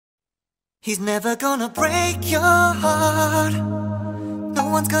He's never gonna break your heart. No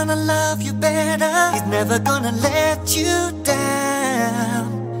one's gonna love you better. He's never gonna let you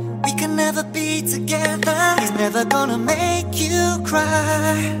down. We can never be together. He's never gonna make you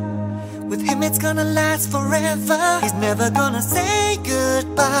cry. With him it's gonna last forever. He's never gonna say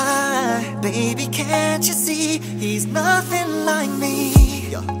goodbye. Baby, can't you see? He's nothing like me.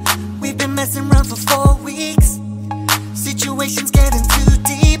 We've been messing around for 4 weeks. Situation's getting too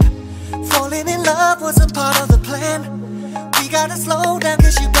deep. Falling in love wasn't part of the plan. We gotta slow down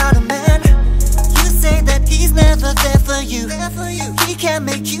cause you got a man. You say that he's never there for you. He can't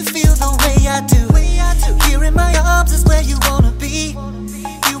make you feel the way I do. Here in my arms is where you wanna be.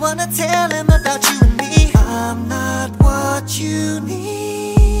 You wanna tell him about you and me. I'm not what you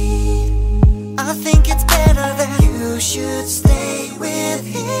need. I think it's better that you should stay with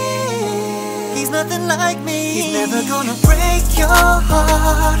him. He's nothing like me. He's never gonna break your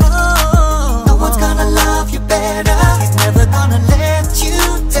heart. No one's gonna love you better. He's never gonna let you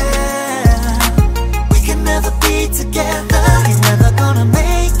down. We can never be together. He's never gonna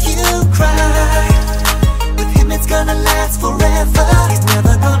make you cry. With him it's gonna last forever. He's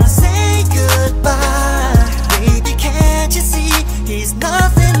never gonna say goodbye. Baby, can't you see? He's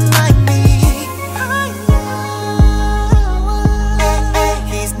nothing like me.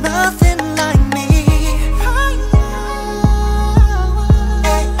 He's nothing like me.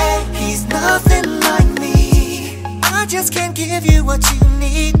 He's nothing like me. I just can't give you what you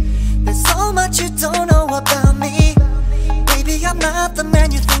need. There's so much you don't know about me. Baby, I'm not the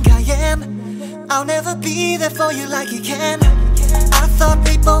man you think I am. I'll never be there for you like you can. I thought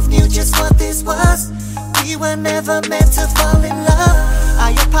we both knew just what this was. We were never meant to fall in love.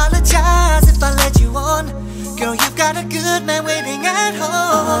 I apologize if I led you on. Girl, you've got a good man waiting at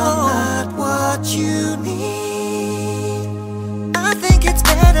home. I'm not what you need. I think it's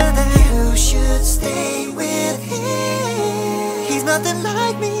better that you should stay with him. He's nothing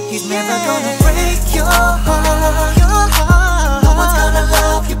like me. He's never gonna